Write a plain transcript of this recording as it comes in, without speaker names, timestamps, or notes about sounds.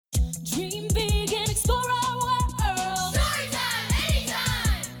Dream big and explore our world. Storytime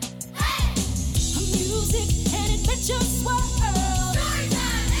anytime. Hey! A music and adventure swirl.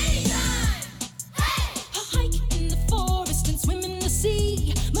 Storytime anytime. Hey! A hike in the forest and swim in the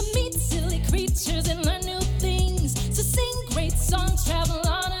sea. Meet silly creatures and learn new things. So sing great songs, travel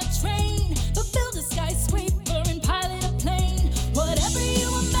on a train, but build a skyscraper and pilot a plane. Whatever you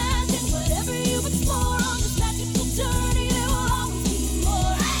imagine, whatever you explore on this magical journey, there will always be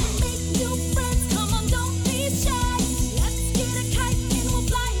more. Make new friends, come on, don't be shy. Let's get a kite and we'll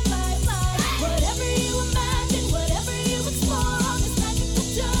fly, fly, fly. Whatever you imagine, whatever you explore on this magical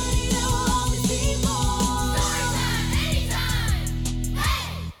journey, there will always be more. Storytime anytime. Hey!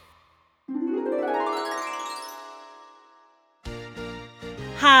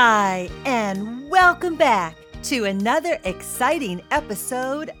 Hi, and welcome back to another exciting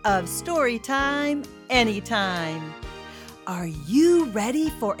episode of Storytime Anytime. Are you ready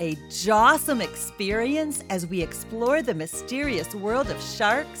for a jawsome experience as we explore the mysterious world of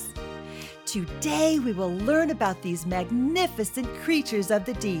sharks? Today we will learn about these magnificent creatures of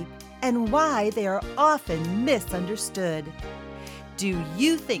the deep and why they are often misunderstood. Do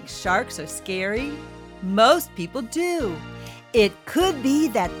you think sharks are scary? Most people do. It could be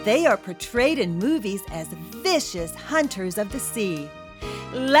that they are portrayed in movies as vicious hunters of the sea.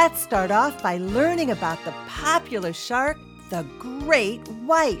 Let's start off by learning about the popular shark, the great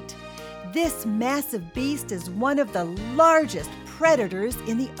white. This massive beast is one of the largest predators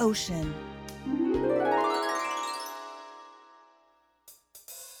in the ocean.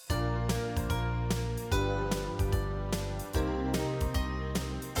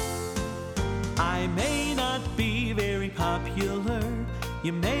 I may not be very popular,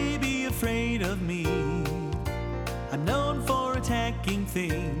 you may be afraid of me. I'm known for attacking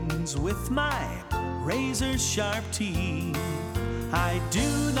things with my razor-sharp teeth. I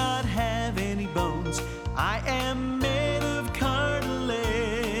do not have any bones, I am made of cartilage.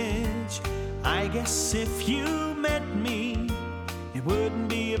 I guess if you met me, it wouldn't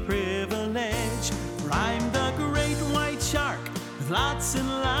be a privilege. For I'm the great white shark with lots and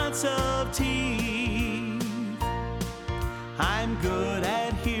lots of teeth. I'm good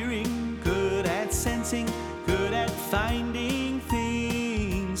at hearing, good at sensing, good at finding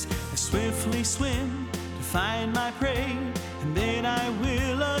things. I swiftly swim to find my prey, and then I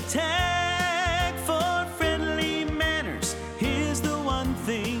will attack. For friendly manners, here's the one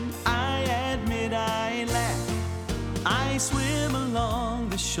thing I admit I lack. I swim along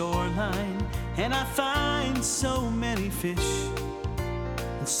the shoreline, and I find so many fish.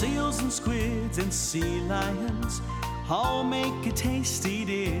 And seals and squids and sea lions all make a tasty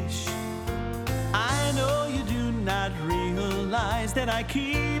dish. I know you do not realize that I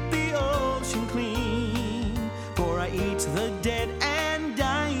keep the ocean clean, for I eat the dead and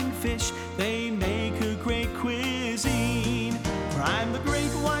dying fish. They make a great cuisine. For I'm the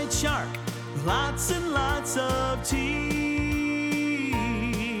great white shark with lots and lots of teeth.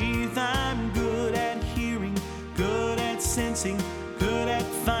 I'm good at hearing, good at sensing, good at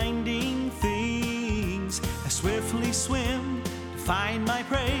finding things. I swiftly swim to find my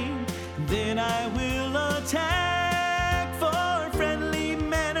prey, and then I will attack. For friendly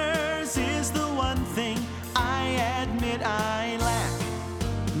manners is the one thing I admit I lack.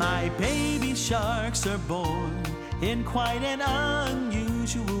 My baby sharks are born in quite an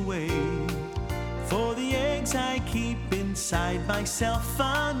unusual way, for the eggs I keep inside myself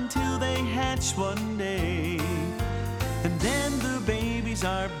until they hatch one day. And then the babies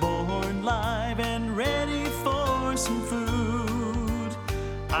are born live and ready for some food.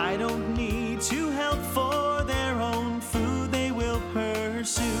 I don't need to help for their own food, they will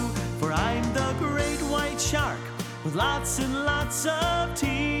pursue. For I'm the great white shark with lots and lots of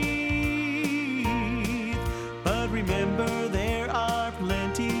teeth. But remember, there are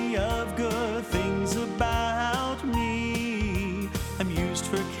plenty of good things about me. I'm used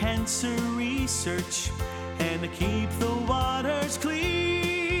for cancer research and to keep the waters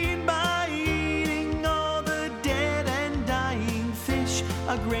clean by eating all the dead and dying fish,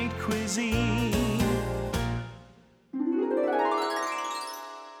 a great cuisine.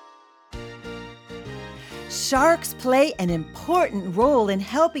 Sharks play an important role in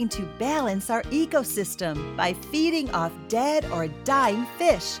helping to balance our ecosystem by feeding off dead or dying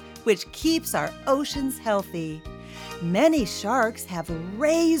fish, which keeps our oceans healthy. Many sharks have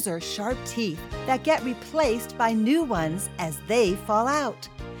razor-sharp teeth that get replaced by new ones as they fall out.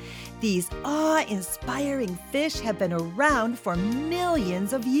 These awe-inspiring fish have been around for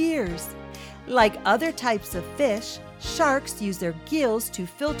millions of years. Like other types of fish, sharks use their gills to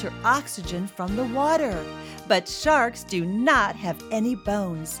filter oxygen from the water, but sharks do not have any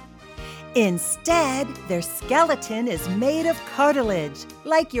bones. Instead, their skeleton is made of cartilage,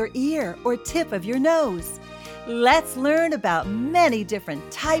 like your ear or tip of your nose. Let's learn about many different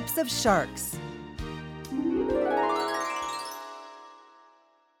types of sharks.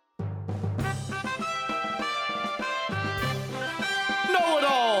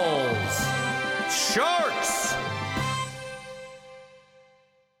 Know-it-alls! Sharks!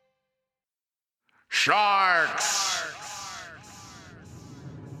 Sharks!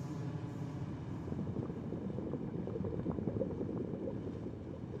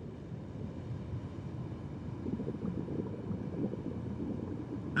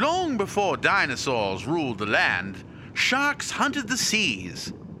 Long before dinosaurs ruled the land, sharks hunted the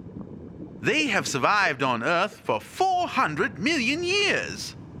seas. They have survived on Earth for 400 million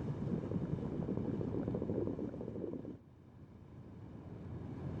years.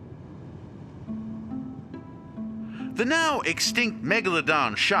 The now extinct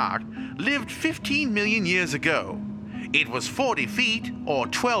megalodon shark lived 15 million years ago. It was 40 feet or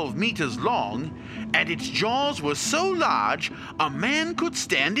 12 meters long, and its jaws were so large a man could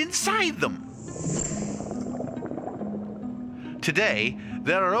stand inside them. Today,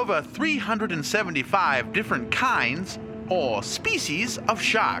 there are over 375 different kinds or species of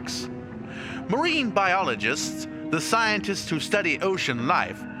sharks. Marine biologists, the scientists who study ocean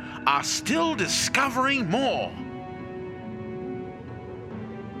life, are still discovering more.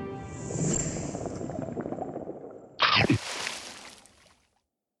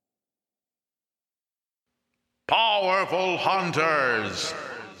 Powerful hunters.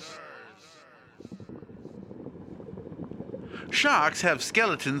 Sharks have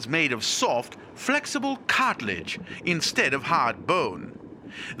skeletons made of soft, flexible cartilage instead of hard bone.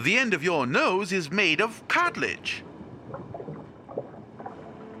 The end of your nose is made of cartilage.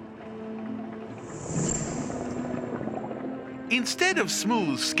 Instead of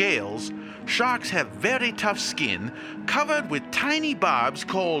smooth scales, sharks have very tough skin covered with tiny barbs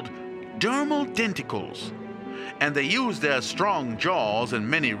called dermal denticles. And they use their strong jaws and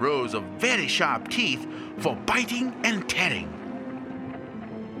many rows of very sharp teeth for biting and tearing.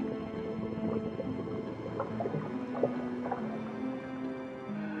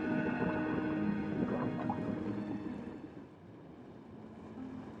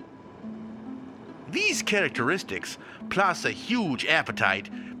 These characteristics, plus a huge appetite,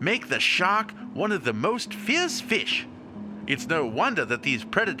 make the shark one of the most fierce fish. It's no wonder that these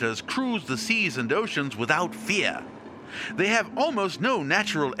predators cruise the seas and oceans without fear. They have almost no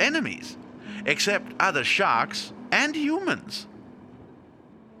natural enemies, except other sharks and humans.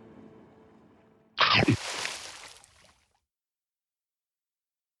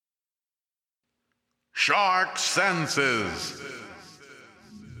 Shark senses.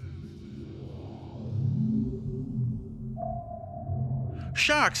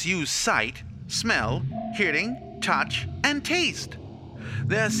 Sharks use sight, smell, hearing, touch, and taste.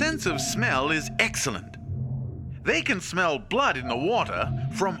 Their sense of smell is excellent. They can smell blood in the water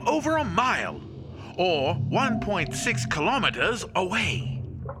from over a mile or 1.6 kilometers away.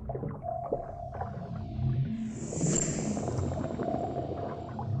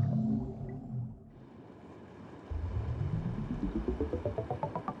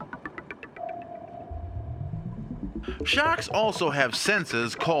 Sharks also have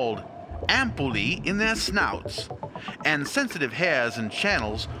senses called ampullae in their snouts, and sensitive hairs and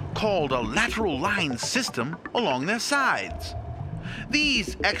channels called a lateral line system along their sides.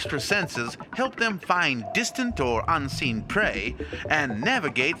 These extra senses help them find distant or unseen prey and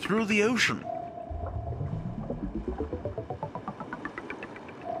navigate through the ocean.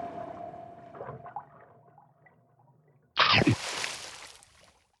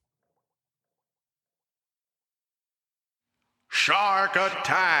 Shark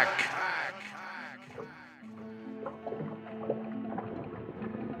attack!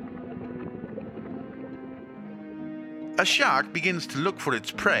 A shark begins to look for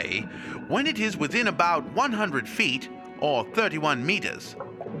its prey when it is within about 100 feet or 31 meters.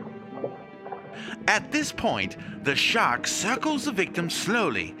 At this point, the shark circles the victim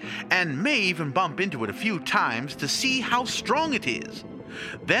slowly and may even bump into it a few times to see how strong it is.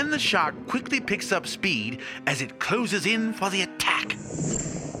 Then the shark quickly picks up speed as it closes in for the attack.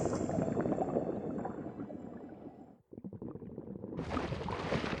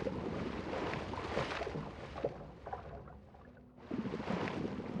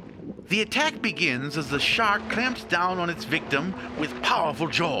 The attack begins as the shark clamps down on its victim with powerful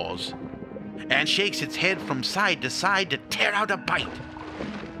jaws and shakes its head from side to side to tear out a bite.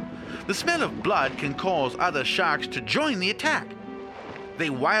 The smell of blood can cause other sharks to join the attack. They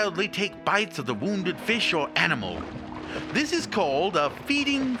wildly take bites of the wounded fish or animal. This is called a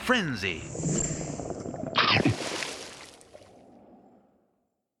feeding frenzy.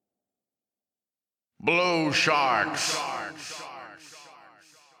 Blue sharks.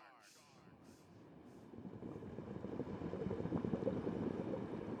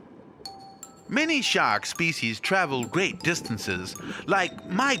 Many shark species travel great distances, like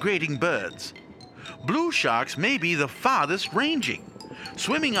migrating birds. Blue sharks may be the farthest ranging,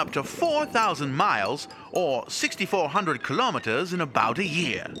 swimming up to 4,000 miles or 6,400 kilometers in about a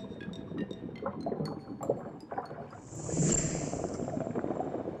year.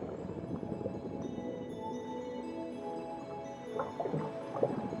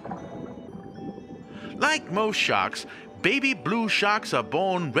 Like most sharks, baby blue sharks are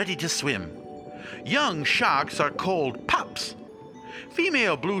born ready to swim. Young sharks are called pups.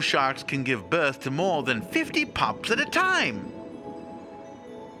 Female blue sharks can give birth to more than 50 pups at a time.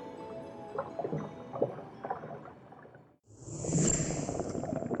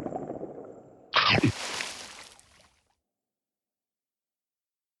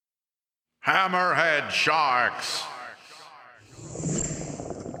 Hammerhead sharks.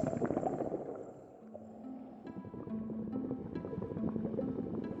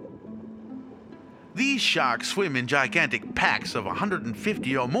 These sharks swim in gigantic packs of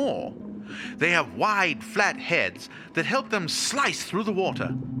 150 or more. They have wide, flat heads that help them slice through the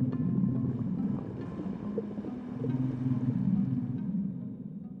water.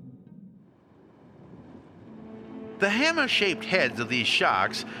 The hammer-shaped heads of these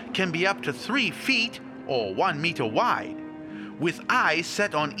sharks can be up to 3 feet or 1 meter wide, with eyes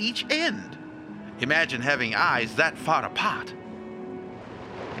set on each end. Imagine having eyes that far apart.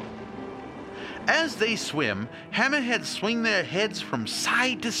 As they swim, hammerheads swing their heads from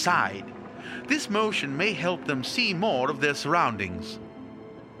side to side. This motion may help them see more of their surroundings.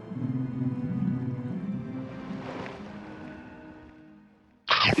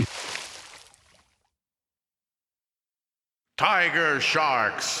 Tiger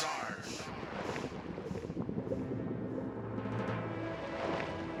sharks.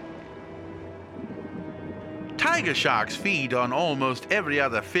 Tiger sharks feed on almost every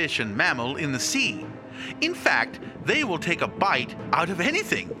other fish and mammal in the sea. In fact, they will take a bite out of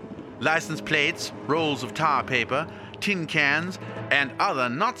anything. License plates, rolls of tar paper, tin cans, and other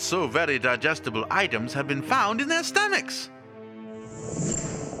not so very digestible items have been found in their stomachs.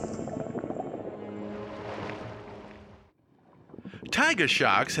 Tiger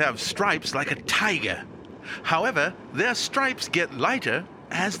sharks have stripes like a tiger. However, their stripes get lighter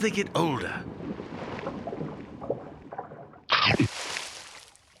as they get older.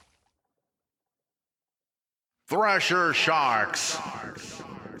 Thresher sharks.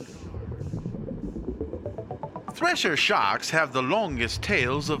 Thresher sharks have the longest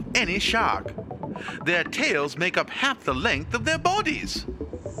tails of any shark. Their tails make up half the length of their bodies.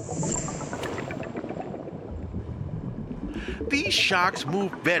 These sharks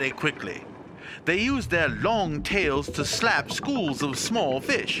move very quickly. They use their long tails to slap schools of small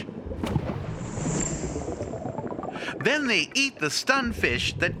fish. Then they eat the stunned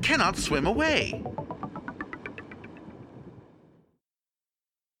fish that cannot swim away.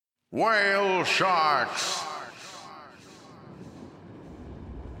 Whale sharks.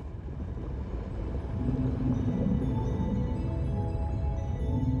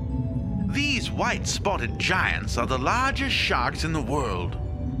 These white-spotted giants are the largest sharks in the world.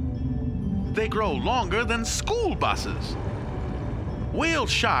 They grow longer than school buses. Whale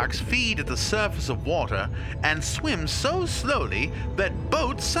sharks feed at the surface of water and swim so slowly that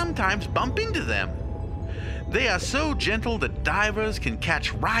boats sometimes bump into them. They are so gentle that divers can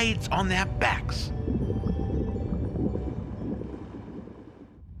catch rides on their backs.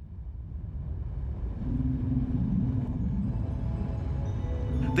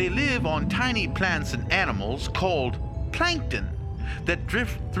 They live on tiny plants and animals called plankton that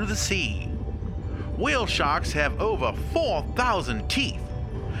drift through the sea. Whale sharks have over 4,000 teeth,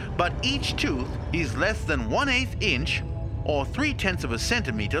 but each tooth is less than 1/8 inch or 3/10 of a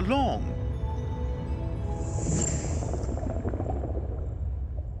centimeter long.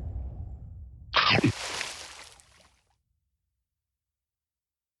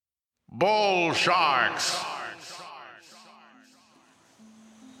 Bull sharks.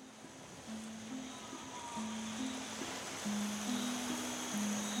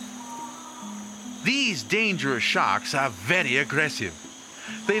 These dangerous sharks are very aggressive.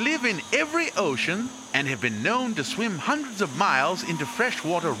 They live in every ocean and have been known to swim hundreds of miles into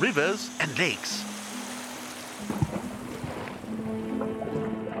freshwater rivers and lakes.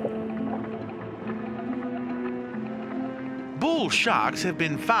 Bull sharks have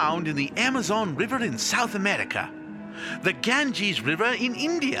been found in the Amazon River in South America. the Ganges River in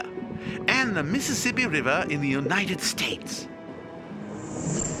India, and the Mississippi River in the United States.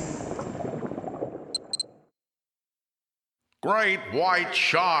 Great white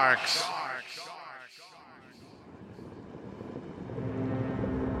sharks.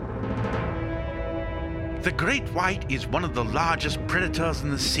 The great white is one of the largest predators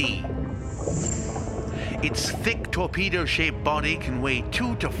in the sea. Its thick torpedo-shaped body can weigh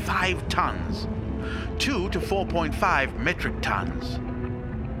 2 to 5 tons, 2 to 4.5 metric tons.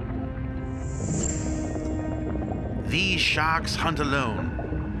 These sharks hunt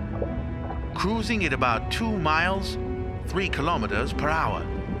alone, cruising at about 2 miles, 3 kilometers per hour.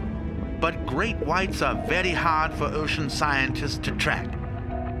 But great whites are very hard for ocean scientists to track.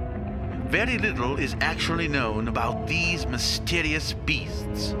 Very little is actually known about these mysterious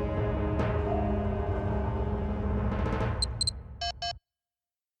beasts.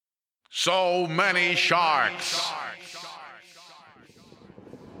 So many sharks.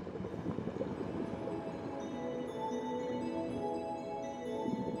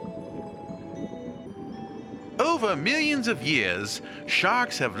 Over millions of years,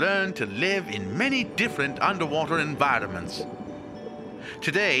 sharks have learned to live in many different underwater environments.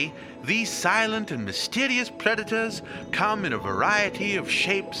 Today, these silent and mysterious predators come in a variety of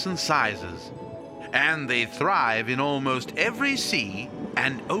shapes and sizes, and they thrive in almost every sea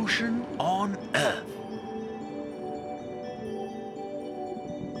and ocean on Earth.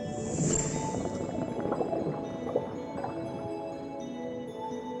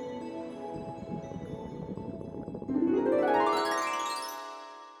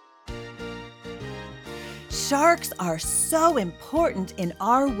 Sharks are so important in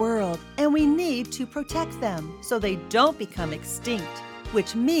our world, and we need to protect them so they don't become extinct,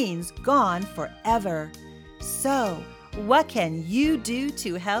 which means gone forever. So, what can you do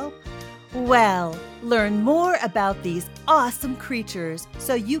to help? Well, learn more about these awesome creatures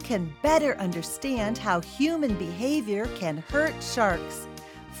so you can better understand how human behavior can hurt sharks.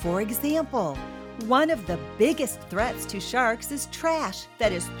 For example, one of the biggest threats to sharks is trash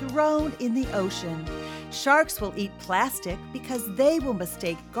that is thrown in the ocean. Sharks will eat plastic because they will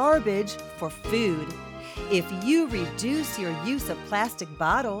mistake garbage for food. If you reduce your use of plastic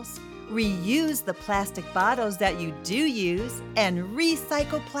bottles, reuse the plastic bottles that you do use, and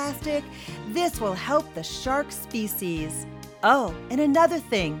recycle plastic, this will help the shark species. Oh, and another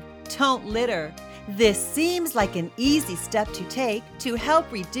thing, don't litter. This seems like an easy step to take to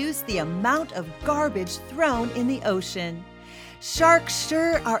help reduce the amount of garbage thrown in the ocean. Sharks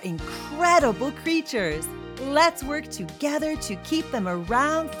sure are incredible creatures. Let's work together to keep them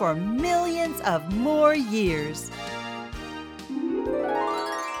around for millions of more years.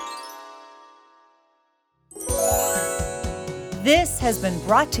 This has been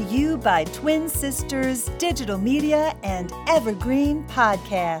brought to you by Twin Sisters Digital Media and Evergreen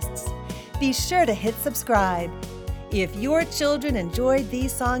Podcasts. Be sure to hit subscribe. If your children enjoyed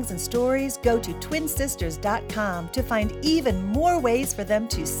these songs and stories, go to twinsisters.com to find even more ways for them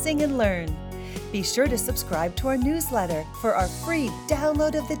to sing and learn. Be sure to subscribe to our newsletter for our free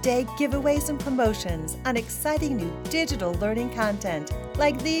download of the day giveaways and promotions on exciting new digital learning content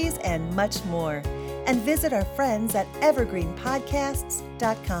like these and much more. And visit our friends at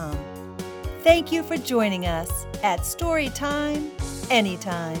evergreenpodcasts.com. Thank you for joining us at Storytime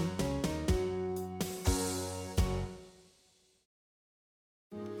Anytime.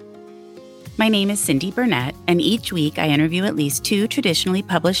 My name is Cindy Burnett, and each week I interview at least 2 traditionally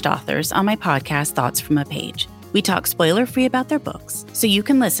published authors on my podcast, Thoughts from a Page. We talk spoiler-free about their books, so you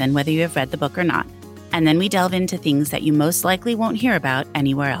can listen whether you have read the book or not. And then we delve into things that you most likely won't hear about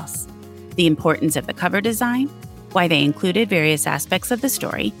anywhere else. The importance of the cover design, why they included various aspects of the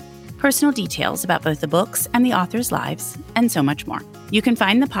story, personal details about both the books and the authors' lives, and so much more. You can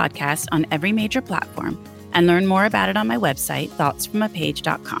find the podcast on every major platform and learn more about it on my website,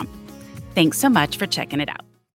 thoughtsfromapage.com. Thanks so much for checking it out.